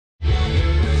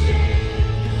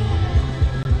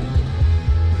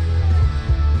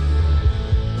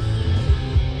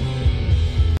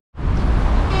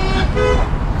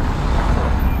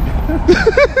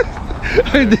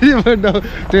Didn't even know.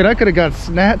 Dude, I could have got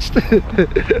snatched.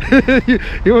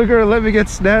 You were gonna let me get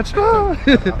snatched? Oh.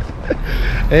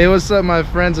 Hey, what's up, my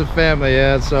friends and family?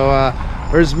 Yeah, so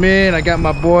there's me, and I got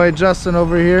my boy Justin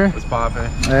over here. What's poppin'?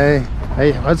 Hey,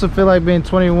 what's it feel like being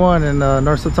 21 in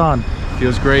Nur Sultan?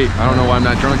 Feels great. I don't know why I'm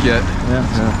not drunk yet.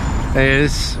 Yeah. Hey,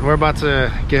 we're about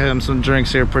to get him some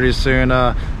drinks here pretty soon.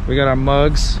 We got our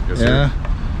mugs. Yes, yeah.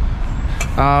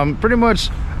 Sir. Pretty much,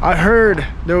 I heard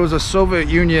there was a Soviet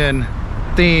Union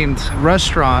themed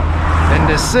restaurant in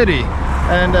this city,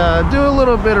 and do a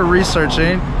little bit of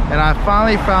researching, and I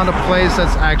finally found a place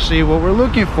that's actually what we're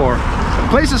looking for. The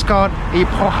place is called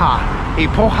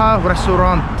Epoha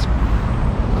Restaurant.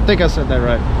 I think I said that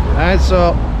right. All right,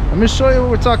 so let me show you what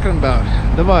we're talking about.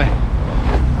 Давай.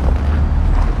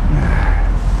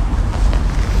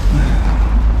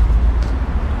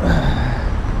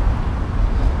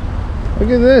 Look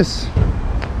at this.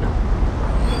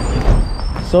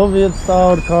 Soviet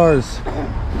styled cars.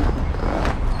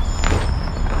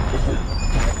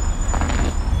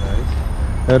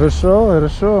 Хорошо,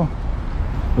 хорошо.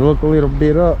 You look a little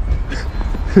beat up.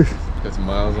 Got some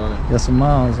miles on it. Got some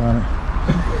miles on it.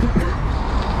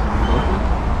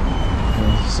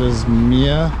 This is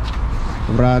Mia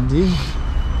Radi.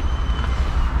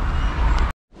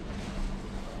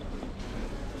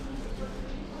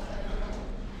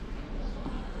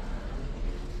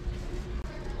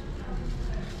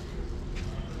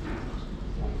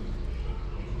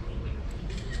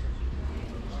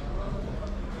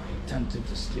 Tempted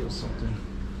to steal something,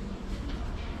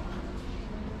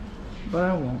 but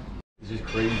I won't. It's just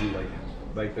crazy,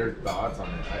 like their thoughts on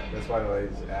it. That's why I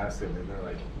just asked them, and they're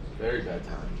like, very bad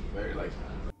time. Very like.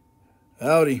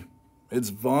 Howdy,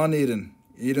 it's Von Eden,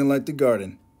 Eden like the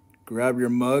garden. Grab your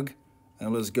mug,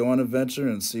 and let's go on an adventure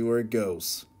and see where it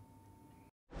goes.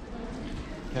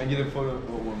 Can I get a photo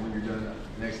when you're done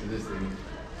next to this thing?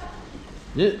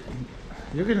 Yeah,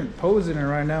 you're gonna pose in it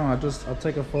right now. I'll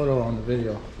take a photo on the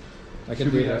video. I can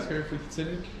Should do we that. ask her if we can sit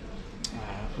in?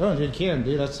 No, you can,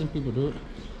 dude. I've seen people do it.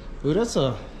 Dude, that's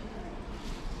a...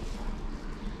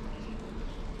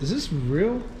 Is this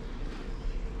real?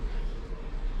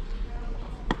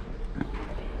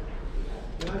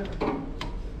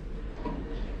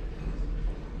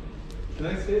 Can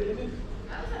I sit in it?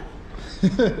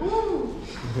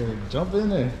 Okay, jump in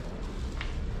there.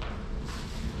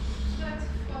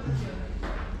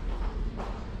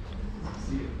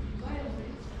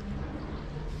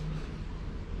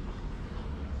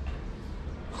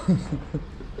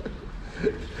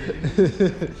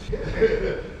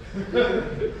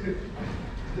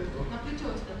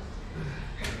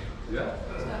 Yeah.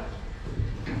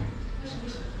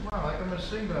 Wow, like a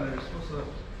machine gun, you're supposed to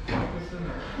put this in the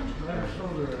right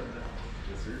shoulder.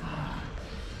 Yes, sir.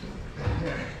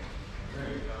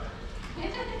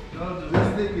 No, this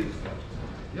thing is...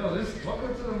 Yo,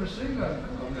 welcome to the machine gun.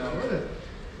 Come on now, what is it?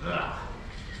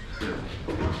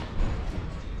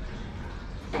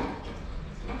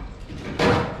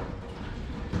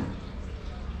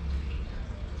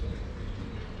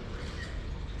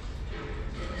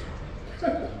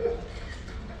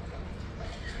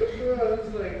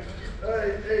 It's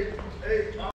like, hey.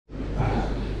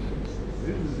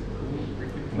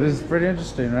 This is pretty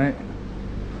interesting, right?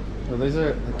 So these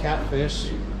are the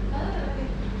catfish.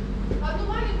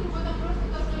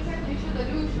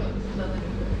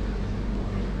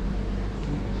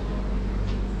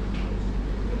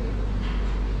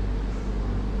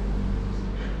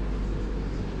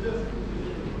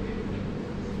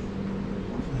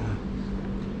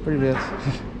 Привет.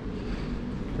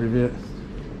 Привет.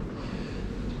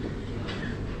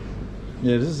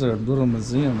 Yeah, this is a little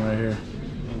museum right here.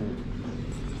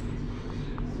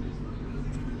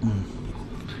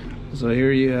 So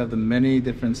here you have the many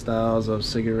different styles of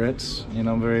cigarettes, you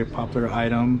know, very popular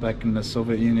item back in the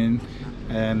Soviet Union.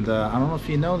 And I don't know if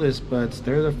you know this, but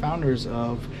they're the founders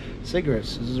of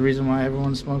cigarettes. This is the reason why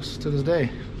everyone smokes to this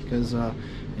day, because you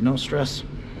don't stress.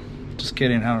 Just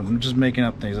kidding, I'm just making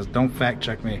up things. Don't fact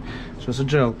check me. It's just a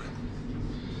joke.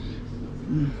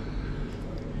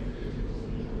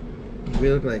 We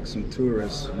look like some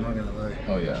tourists, I'm not gonna lie.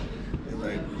 Oh yeah. They're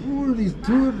like, who are these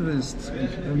tourists?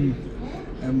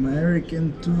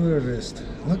 American tourists.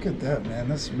 Look at that, man.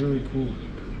 That's really cool.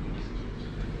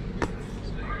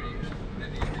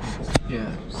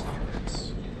 Yeah.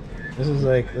 This is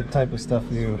like the type of stuff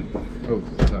you... Oh,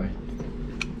 sorry.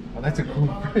 Oh, that's a cool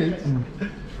bridge.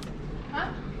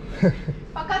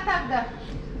 Пока так, да.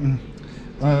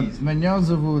 Меня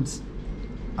зовут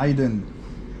Aiden.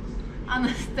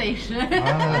 Anastassiya.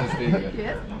 Anastassiya.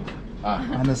 Yes.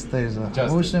 Anastassiya.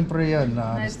 Justin. Очень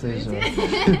приятно, Nice to meet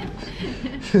Anastassiya.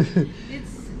 you.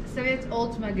 It's Soviet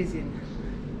old magazine.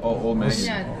 Oh, old man.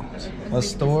 Yeah, A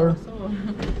store?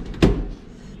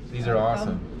 These are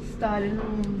awesome. Stalin.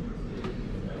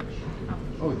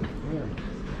 Oh, yeah.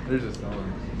 There's a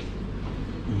Stalin.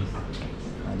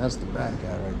 That's the bad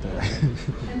guy right there.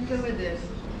 And KVD.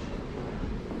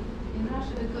 In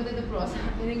Russian, KVD просто.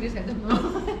 In English, I don't know.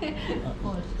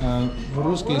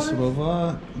 В-русски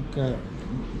слова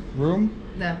room?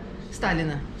 Да.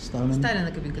 Сталина. Сталин.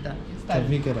 Сталина кабинка, да. Сталин.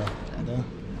 Кабинка, да.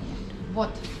 Вот.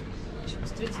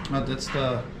 Смотрите. That's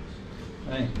the...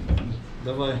 Hey,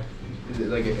 давай. Is it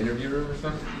like an interview room or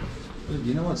something? Dude,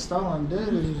 you know what Stalin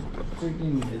did? Is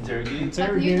freaking Interrogate?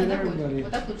 Так не видно, interrogated да, будет? everybody.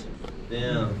 Вот так лучше.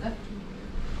 Damn. Да?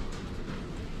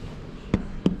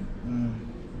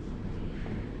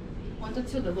 Вот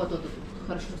отсюда, вот,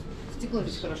 хорошо. Стекло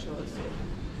здесь хорошо. Вот.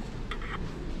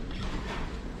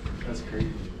 That's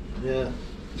crazy. Yeah.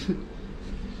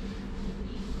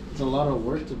 It's a lot of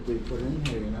work to be put in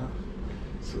here, you know?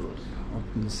 So,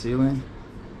 up in the ceiling.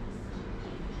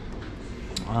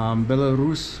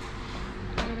 Belarus.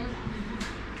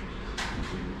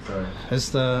 Sorry. That's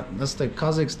the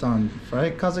Kazakhstan,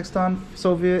 right? Kazakhstan,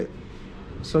 Soviet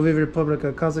Republic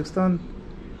of Kazakhstan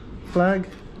flag?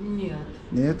 Нет.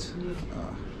 Нет? Нет.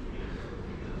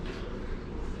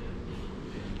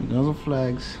 Those are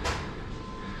flags.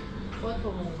 Вот,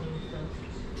 по-моему,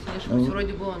 слышно,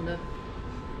 вроде бы он, да.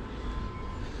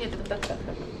 Нет, это так.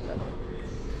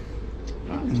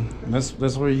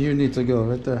 That's where you need to go,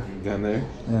 right there. Down there?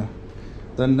 Yeah.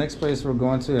 The next place we're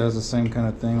going to has the same kind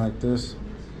of thing like this.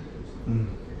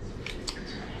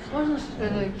 Можно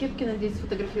кепки надеть,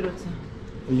 сфотографироваться?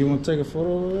 You want to take a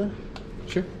photo over there?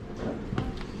 Sure.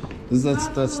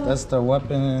 That's the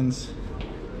weapons.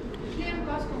 Шлем,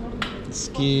 каску можно.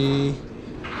 Ski,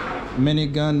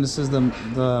 minigun. This is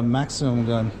the maximum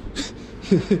gun.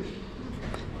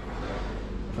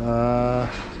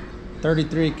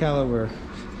 33 caliber.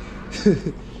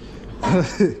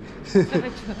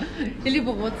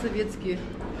 Либо вот советские.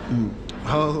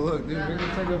 Oh look, dude, we can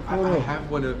take a I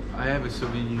photo. I have a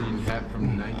Soviet Union hat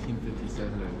from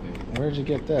 1957, I think. Where'd you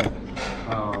get that?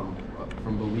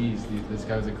 From Belize. This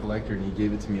guy was a collector and he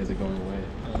gave it to me as a going away.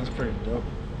 Oh, that's pretty dope.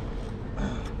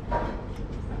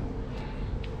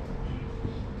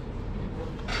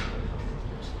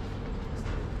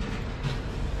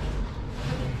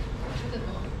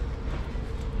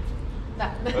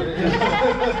 Да.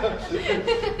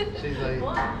 She's like,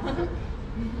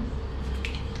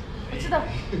 Вот сюда.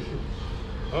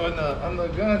 oh, on the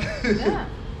gun. Да.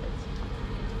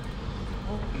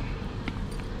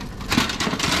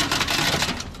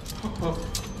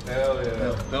 Hell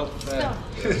yeah. Belt Всё.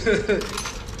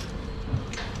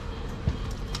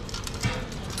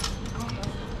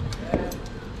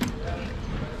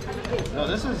 No,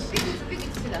 this is.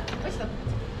 Двигайте сюда. Вот сюда.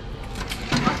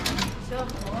 Все.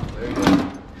 There you go.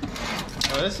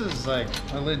 Oh, this is like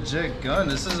a legit gun.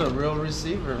 This is a real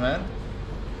receiver, man.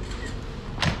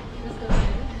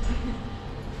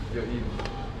 Yo, Eden.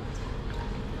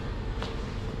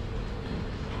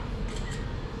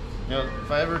 Yo,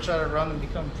 if I ever try to run and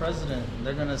become president,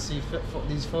 they're gonna see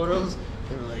these photos.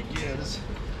 They're like, yeah,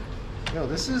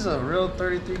 this is a real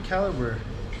 33 caliber.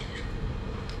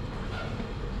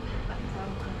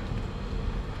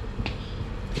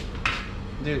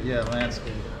 Dude, yeah,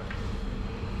 landscape.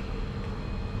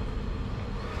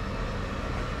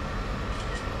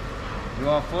 You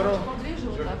want a photo? Поближе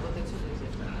вот так вот отсюда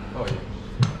взять. Oh, yeah.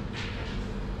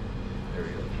 There we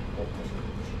go. Oh.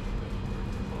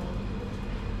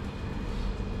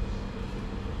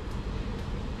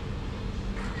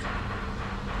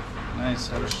 Nice,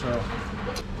 хорошо.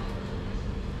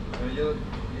 You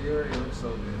already look so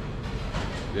good.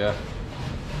 Yeah.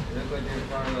 You look like you're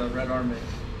part of the Red Army.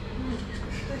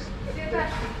 Света,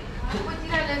 мы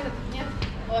потеряли этот, нет?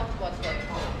 Вот.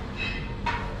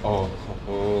 Oh,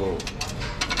 oh.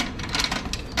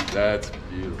 That's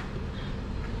beautiful.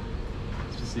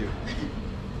 Let's just see.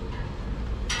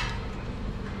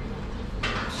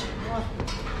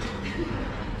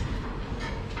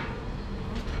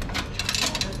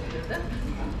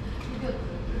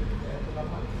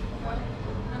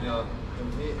 Yo,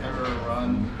 if we ever run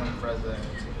become president,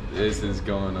 This is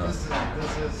going up. this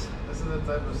is the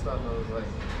type of stuff I was like,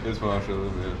 This one I'll show a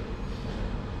little bit.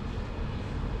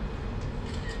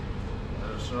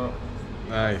 хорошо.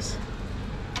 Nice.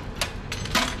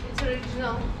 It's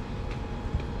original.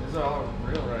 These are all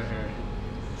real right here.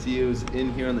 See, it was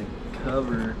in here on the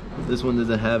cover. This one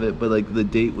doesn't have it, but like the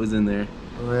date was in there.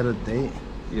 We had a date.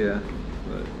 Yeah.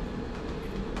 But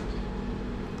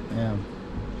Damn.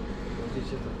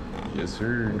 Yes,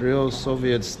 sir. Real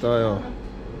Soviet style.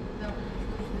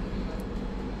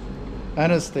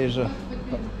 Anastasia.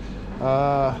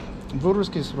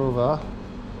 В-русски слово.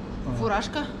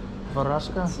 Фуражка.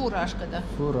 Фуражка? Фуражка, да.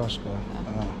 Фуражка.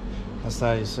 That's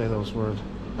how you say those words.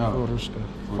 Oh. Фуражка.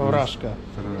 Фуражка.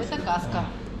 Это каска.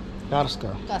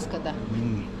 Каска. Каска, да.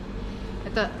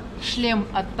 Это шлем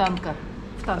от танка.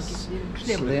 В танке.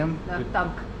 Шлем. Шлем? Да,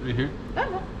 танк. Right here? Да,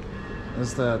 да.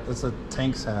 That's a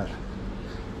tank's hat.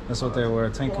 That's what they wear,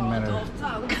 tank commander.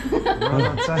 Танк.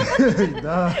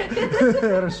 Да.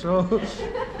 Хорошо.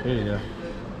 Here you go.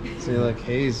 See, like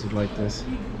haze like this.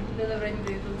 Да, добра не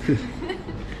дают.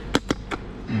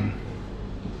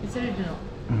 It's original.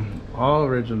 All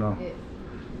original.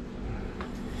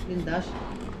 Indulge.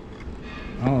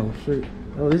 Oh shit.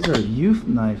 Oh, these are youth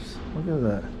knives. Look at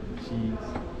that. Jeez.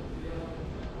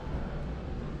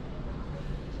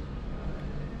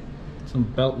 Some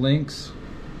belt links.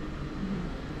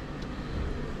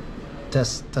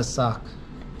 Tesak.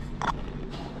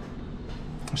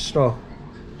 Что?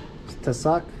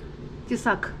 Tesak?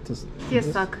 Тесак. Tes-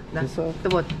 Тесак, да. Тесак? Это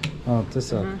вот. Oh,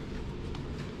 tesak.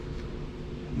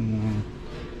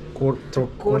 Кортик.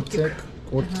 Кортик.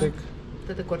 Кортик. Вот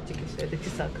это кортики все, это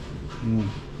тесак.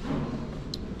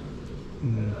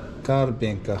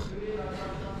 Карбинка.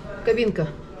 Кабинка.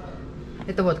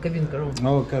 Это вот кабинка. Room.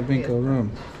 Oh, Карбинка room.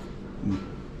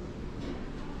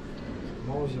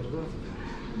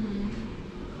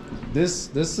 This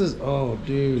is, oh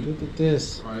dude, look at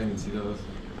this. I didn't see those.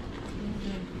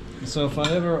 So if I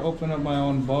ever open up my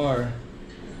own bar,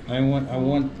 I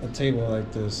want a table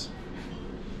like this.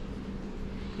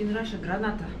 In Russia,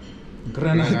 граната.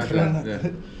 Granata.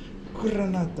 Yeah.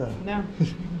 Granata. Да.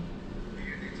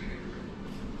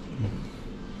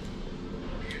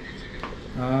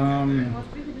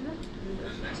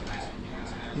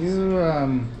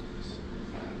 You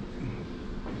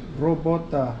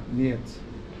robota нет.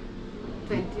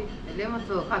 20, 11,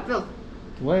 12. Ah, 12.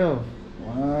 12.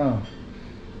 Wow.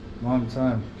 Long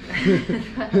time.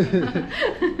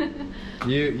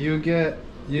 you get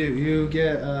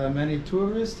many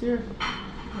tourists here?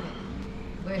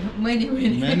 Many.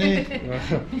 Many?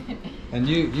 Wow. And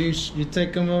you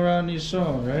take them around, you show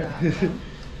them, right?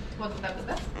 Вот так,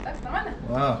 да? Так, нормально?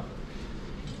 Wow.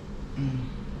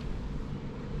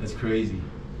 That's crazy.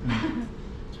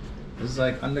 It's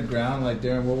like underground, like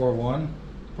during World War One,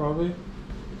 probably.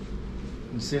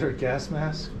 You see their gas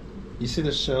mask? You see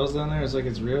the shells down there? It's like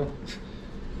it's real.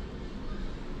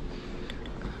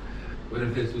 What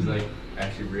if this was like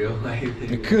actually real? Like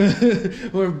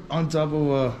We're on top of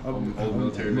a old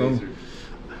military base.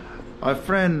 Our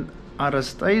friend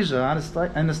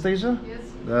Anastassiya. Yes.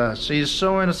 She's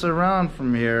showing us around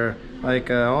from here, like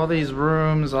all these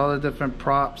rooms, all the different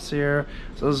props here.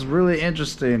 So it's really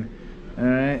interesting. All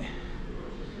right,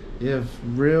 you have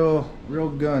real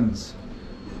guns,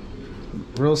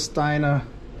 real Steiner,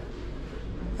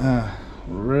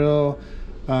 real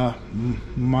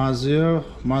Mazier,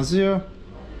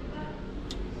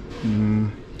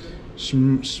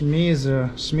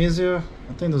 Schmiezer.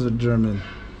 I think those are German.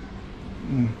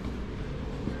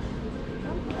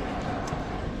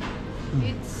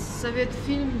 It's Soviet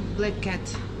film Black Cat.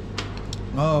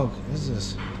 Oh, what is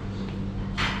this?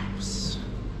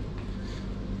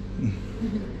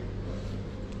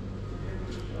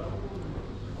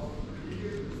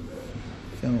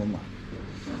 Film.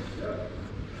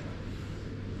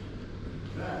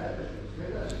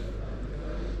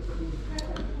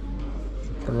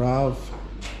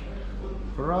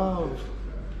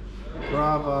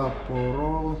 Права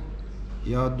поро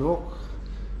ядок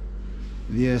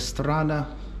Вестрана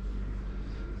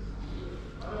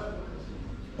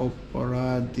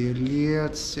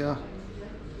определяется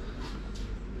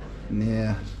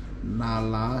не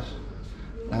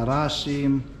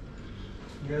наращим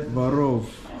воров.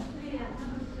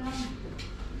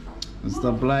 It's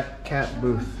the Black Cat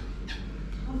booth.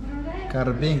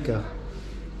 Карбинка.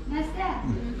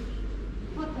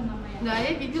 Да,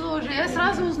 я видела уже, я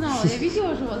сразу узнала, я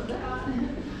видела уже вас, да?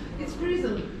 It's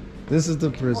prison. This is the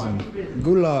prison.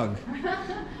 Gulag.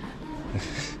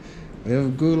 We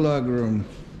have gulag room.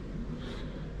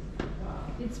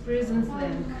 It's prison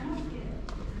slang.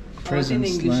 Prison in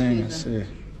English, slang, I yeah. see.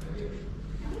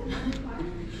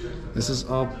 This is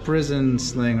all prison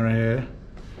slang right here.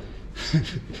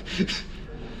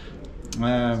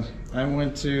 I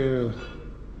went to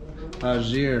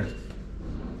Algiers.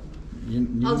 You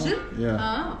know? Algiers? Yeah.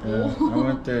 Ah, Yeah. oh. I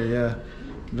went there, yeah.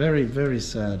 Very, very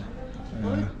sad.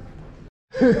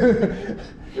 This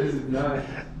is not.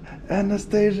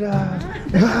 Anastasia!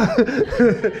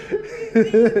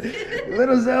 Let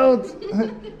us out!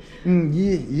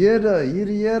 Yeda!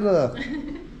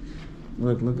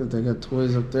 Look, they got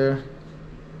toys up there.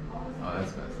 Oh,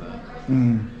 that's messed up.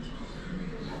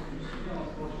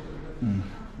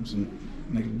 There's a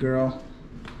naked girl.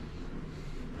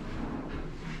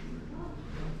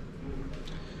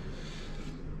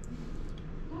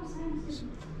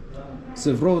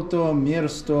 Sevroto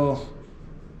miersto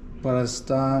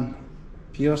parastan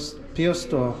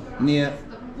пьёсто не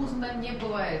Пусто не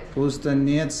бывает. пусто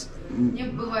нет Не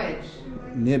бывает.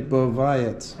 не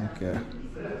бывает. Okay.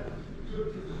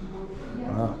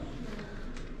 Wow.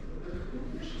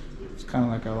 It's kind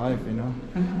of like our life, you know.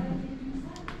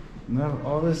 We have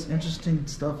all this interesting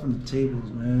stuff on the tables,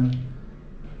 man.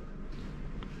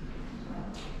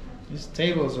 These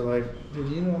tables are like, dude,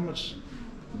 you know how much?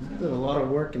 You did a lot of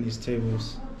work in these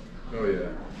tables. Oh yeah.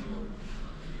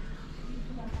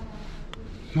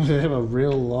 They have a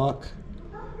real lock.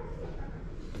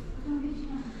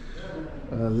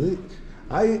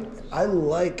 I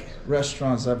like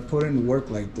restaurants that put in work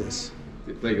like this.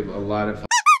 Like a lot of.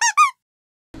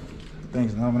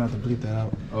 Thanks. Now I'm gonna have to bleep that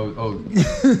out. Oh.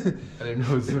 I didn't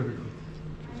know it was so.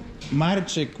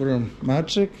 Mальчик room.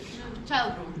 Mальчик?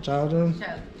 Child room. Child room?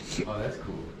 Child. Oh, that's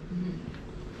cool.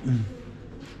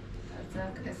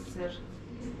 Kazakh SSR.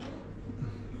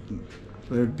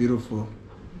 Very beautiful.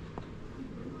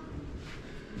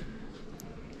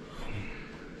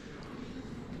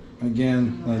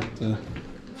 Again, like the.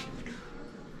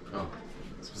 Oh,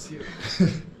 спасибо.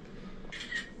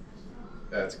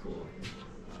 That's cool.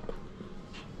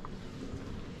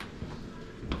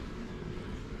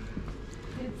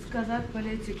 It's Kazakh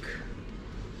politic.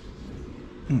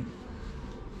 Oh,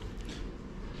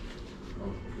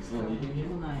 is Lenin here?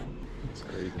 That's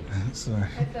crazy. Sorry.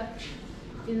 Это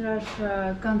in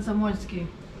Russia комсомольский.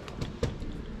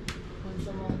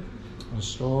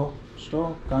 Комсомол.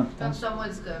 Что?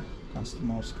 Комсомольская.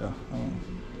 Комсомольска. Oh.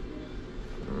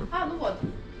 А, ну вот.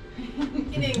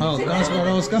 Oh,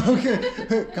 Komsomolska. Okay.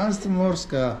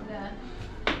 Komsomolska. Да.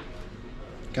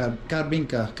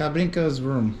 Karbinka. Karbinka's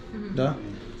room. Да?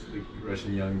 The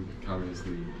Russian Young Communist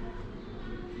League.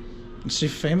 Is she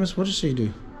famous? What does she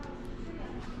do?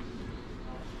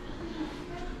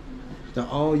 The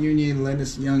All-Union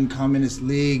Leninist Young Communist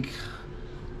League.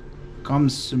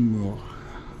 Komsomol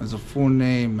as a full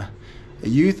name. A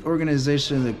youth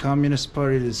organization of the Communist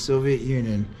Party of the Soviet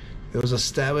Union. It was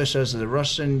established as the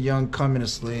Russian Young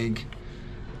Communist League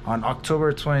on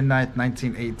October 29,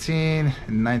 1918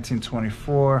 and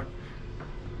 1924.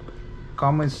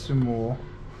 Komsomol.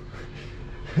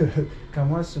 Komsomol.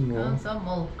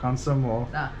 Комсомол. Komsomol.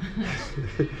 Да.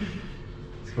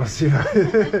 Спасибо.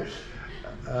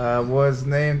 Was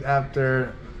named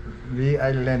after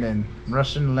V.I. Lenin,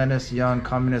 Russian Leninist Young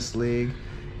Communist League,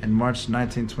 in March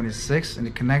 1926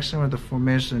 in connection with the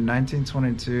formation in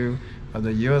 1922 of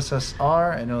the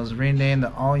USSR, and it was renamed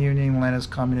the All-Union Leninist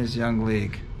Communist Young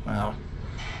League. Wow.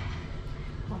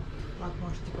 Вот,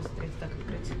 можете посмотреть, так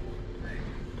открыть.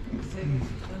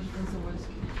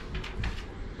 Комсомольский.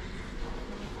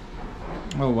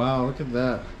 Oh wow, look at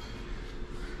that.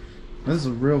 This is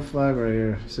a real flag right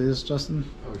here. See this, Justin?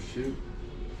 Oh shoot.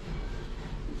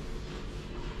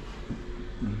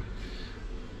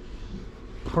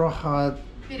 Prohad.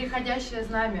 Переходящее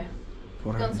знамя.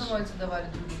 Комсомольцы давали.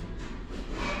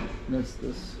 That's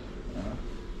this.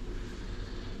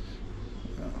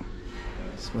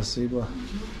 Спасибо.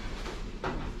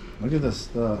 Look at this,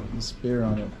 the spear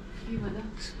on it. Пиво, да?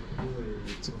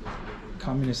 It's a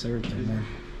communist everything, man.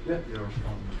 Yeah.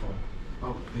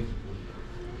 Oh, thank you.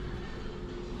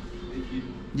 Thank you.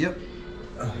 Yep.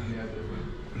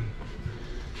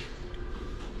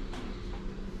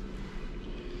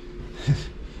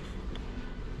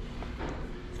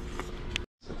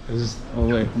 Oh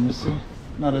wait, let me see.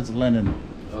 No, that's Lenin.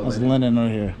 Oh, That's Lenin. Lenin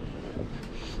right here.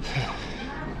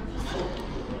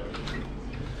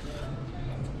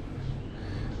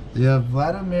 Yeah,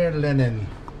 Vladimir Lenin.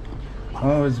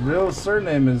 Oh, his real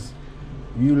surname is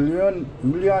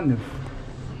Ulyanov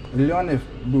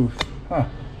Booth. Huh.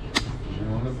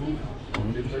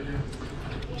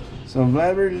 So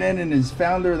Vladimir Lenin is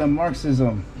founder of the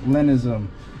Marxism-Leninism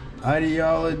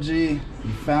ideology,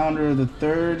 the founder of the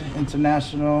Third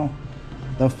International,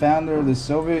 the founder of the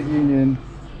Soviet Union.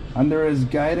 Under his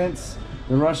guidance,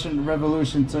 the Russian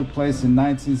Revolution took place in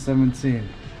 1917.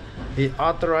 He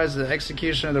authorized the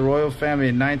execution of the royal family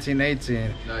in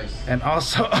 1918. Nice. And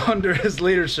also under his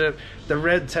leadership, the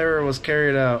Red Terror was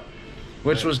carried out,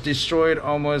 which was destroyed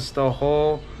almost the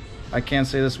whole, I can't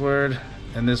say this word,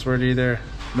 and this word either,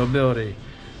 nobility.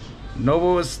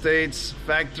 Noble estates,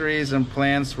 factories, and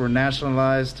plants were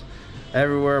nationalized.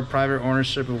 Everywhere, private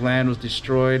ownership of land was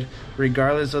destroyed.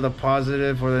 Regardless of the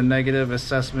positive or the negative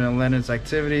assessment of Lenin's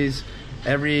activities,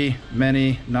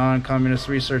 Many non-communist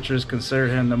researchers consider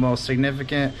him the most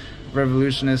significant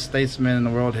revolutionist statesman in the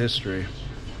world history.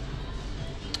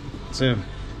 It's him.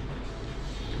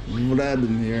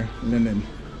 Vladimir Lenin.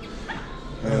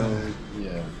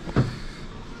 Yeah.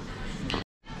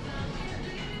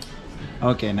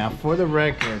 Okay, now for the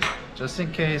record, just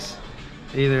in case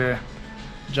either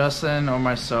Justin or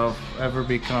myself ever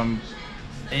become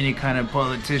any kind of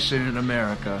politician in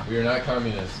America. We are not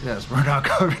communists. Yes, we're not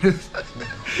communists.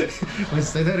 Let's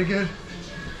say that again.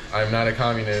 I'm not a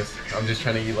communist. I'm just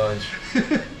trying to eat lunch.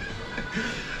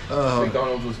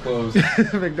 McDonald's was closed.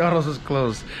 McDonald's was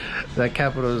closed. That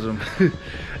capitalism.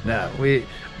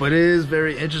 But it is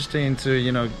very interesting to,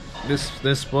 you know,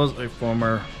 this was a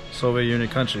former Soviet Union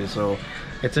country, so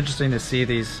it's interesting to see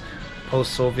these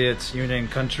post-Soviet Union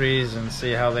countries and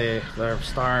see how they're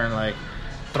starting like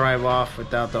thrive off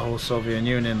without the whole Soviet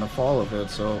Union, the fall of it.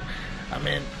 So I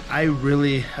mean, I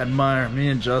really admire, me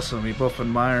and Justin, we both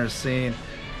admire seeing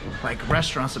like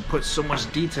restaurants that put so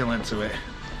much detail into it.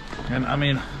 And I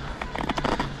mean,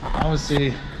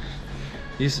 obviously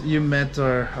you met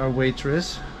our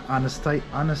waitress,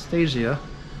 Anastassiya.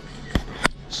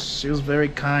 She was very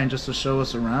kind just to show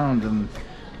us around,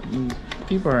 and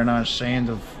people are not ashamed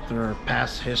of their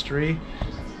past history,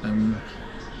 and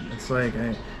it's like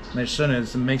they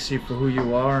shouldn't. It makes you for who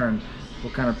you are and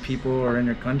what kind of people are in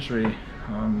your country.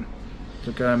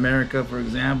 Look at America, for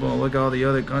example. Look at all the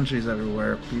other countries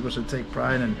everywhere. People should take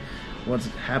pride in what's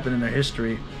happened in their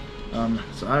history.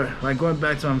 So I, like, going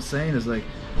back to what I'm saying is like,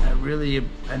 I really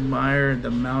admire the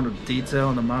amount of detail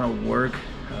and the amount of work,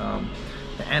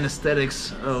 the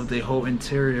anesthetics of the whole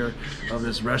interior of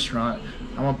this restaurant.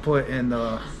 I'm gonna put in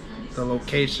the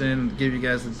location, give you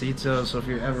guys the details, so if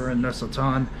you're ever in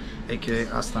Nur-Sultan, aka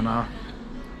Astana,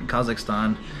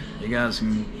 Kazakhstan, you guys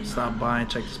can stop by and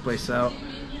check this place out.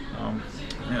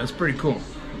 Yeah, it's pretty cool,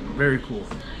 very cool.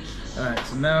 All right,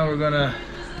 so now we're gonna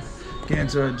get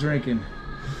into our drinking.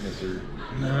 Yes, sir.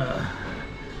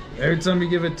 Every time you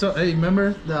give it to, hey,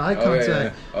 remember the eye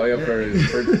contact? Oh yeah, for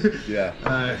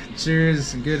yeah.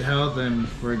 Cheers, good health, and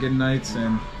for a good night,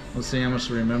 and we'll see how much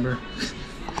we remember.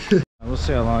 We'll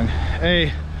see how long.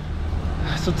 Hey,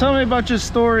 so tell me about your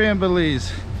story in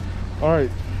Belize. All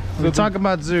right, so We're talking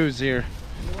about zoos here.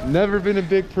 never been a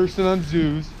big person on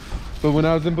zoos, but when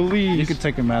I was in Belize, You can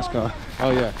take your mask off.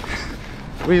 oh yeah,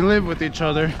 We live with each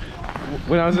other.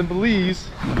 when I was in Belize,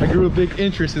 I grew a big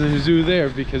interest in the zoo there,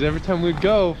 because every time we'd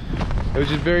go, it was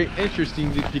just very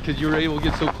interesting because you were able to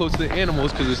get so close to the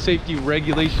animals because the safety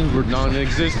regulations were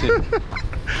non-existent.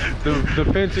 the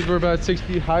fences were about 6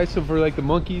 feet high, so for like the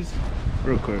monkeys.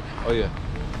 Real quick. Oh yeah.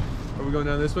 Are we going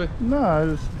down this way? No,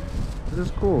 this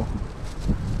is cool.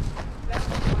 This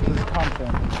is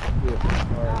content.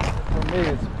 Yeah. For me,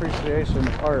 it's appreciation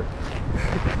of art.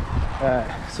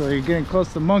 So you're getting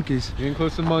close to monkeys. Getting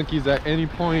close to monkeys, at any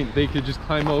point they could just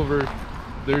climb over.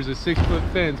 There's a 6-foot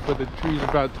fence, but the tree's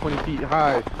about 20 feet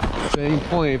high. At any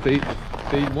point, if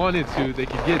they wanted to, they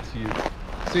could get to you.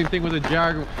 Same thing with a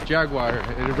jaguar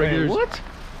and a regular. Wait, what?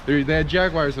 They had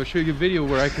jaguars. I'll show you a video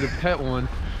where I could have pet one,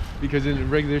 because in a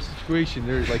regular situation,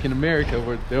 there's like in America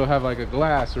where they'll have like a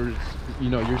glass, or you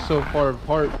know, you're so far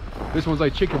apart. This one's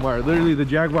like chicken wire. Literally, the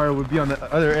jaguar would be on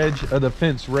the other edge of the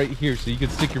fence right here, so you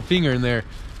could stick your finger in there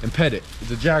and pet it.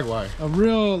 It's a jaguar. A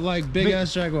real, like, big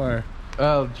ass jaguar.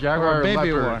 Jaguar, Or a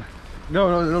baby leopard. one.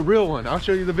 No, real one. I'll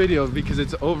show you the video because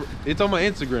it's on my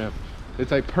Instagram.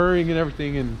 It's like purring and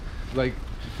everything, and like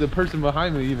the person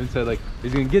behind me even said like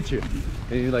he's gonna get you,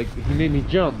 and he made me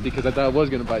jump because I thought it was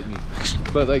gonna bite me.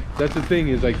 But like that's the thing,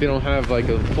 is like they don't have like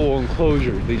a full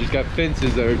enclosure. They just got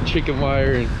fences that are chicken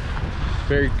wire, and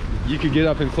you could get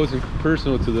up and close and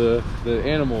personal to the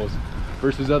animals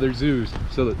versus other zoos.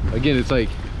 So again, it's like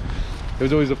it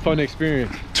was always a fun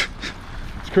experience.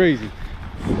 It's crazy.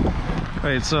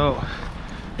 Wait, so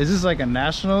is this like a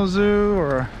national zoo,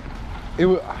 or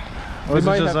Or is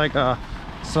it just like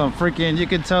some freaking, you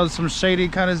can tell, some shady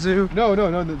kind of zoo? No.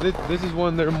 This is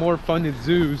one of their more funded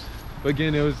zoos. But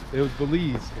again, it was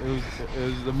Belize. It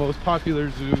was the most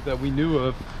popular zoo that we knew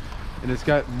of, and it's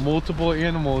got multiple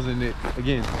animals in it.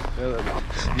 Again,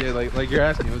 yeah, like you're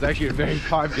asking, it was actually very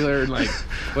popular, and like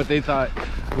what they thought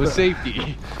was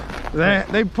safety.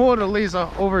 They pulled at least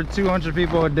over 200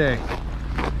 people a day.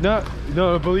 No,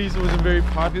 Belize wasn't very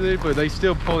popular, but they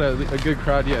still pulled a good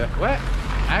crowd. Yeah, what?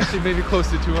 Actually, maybe close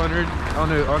to 200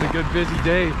 on a good busy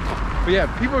day. But yeah,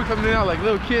 people are coming in and out, like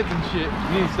little kids and shit,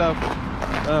 neat stuff.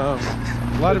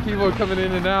 A lot of people are coming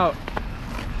in and out.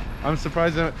 I'm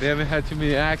surprised that they haven't had too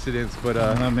many accidents, but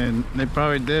I mean, they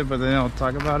probably did, but they don't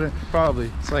talk about it.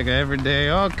 Probably. It's like every day,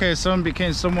 okay, someone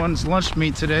became someone's lunch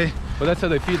meat today. But that's how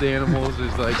they feed the animals,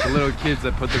 is like the little kids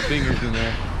that put their fingers in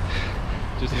there.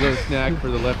 Just a little snack for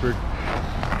the leopard.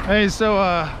 Hey, so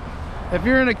if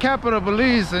you're in the capital of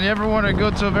Belize and you ever want to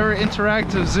go to a very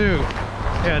interactive zoo,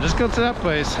 yeah, just go to that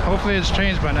place. Hopefully it's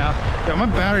changed by now. Yo, my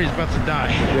battery's about to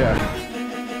die. Yeah.